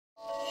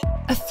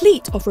A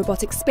fleet of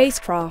robotic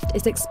spacecraft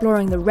is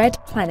exploring the Red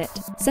Planet,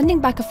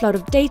 sending back a flood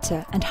of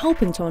data and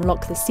helping to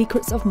unlock the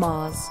secrets of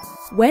Mars.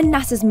 When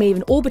NASA's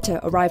MAVEN orbiter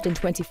arrived in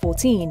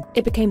 2014,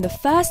 it became the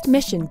first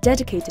mission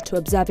dedicated to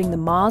observing the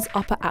Mars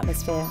upper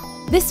atmosphere.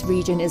 This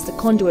region is the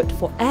conduit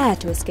for air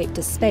to escape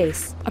to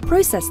space, a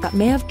process that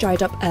may have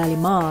dried up early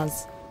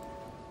Mars.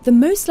 The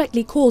most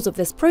likely cause of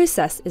this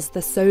process is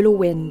the solar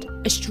wind,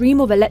 a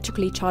stream of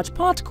electrically charged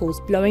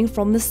particles blowing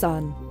from the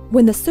sun.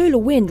 When the solar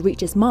wind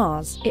reaches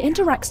Mars, it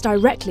interacts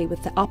directly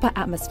with the upper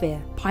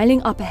atmosphere,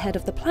 piling up ahead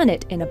of the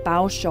planet in a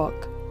bow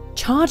shock.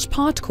 Charged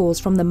particles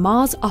from the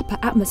Mars upper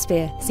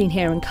atmosphere, seen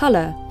here in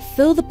colour,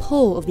 feel the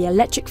pull of the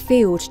electric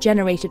field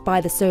generated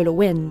by the solar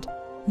wind.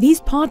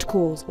 These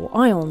particles, or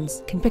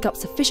ions, can pick up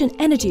sufficient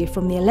energy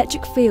from the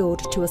electric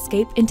field to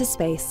escape into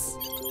space.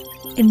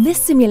 In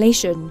this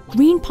simulation,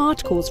 green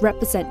particles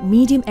represent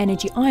medium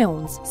energy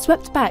ions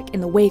swept back in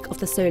the wake of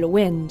the solar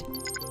wind.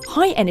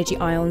 High energy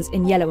ions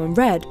in yellow and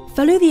red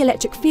follow the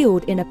electric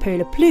field in a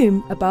polar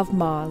plume above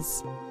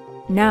Mars.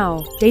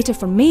 Now, data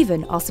from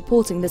MAVEN are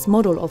supporting this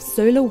model of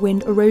solar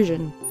wind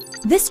erosion.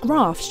 This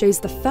graph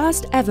shows the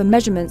first ever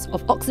measurements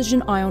of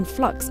oxygen ion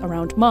flux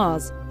around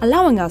Mars,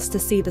 allowing us to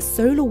see the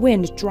solar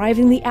wind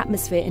driving the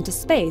atmosphere into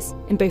space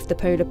in both the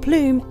polar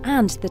plume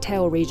and the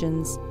tail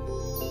regions.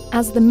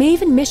 As the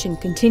MAVEN mission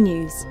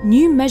continues,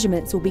 new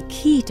measurements will be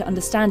key to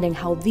understanding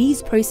how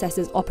these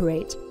processes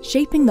operate,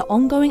 shaping the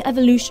ongoing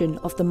evolution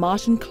of the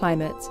Martian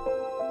climate.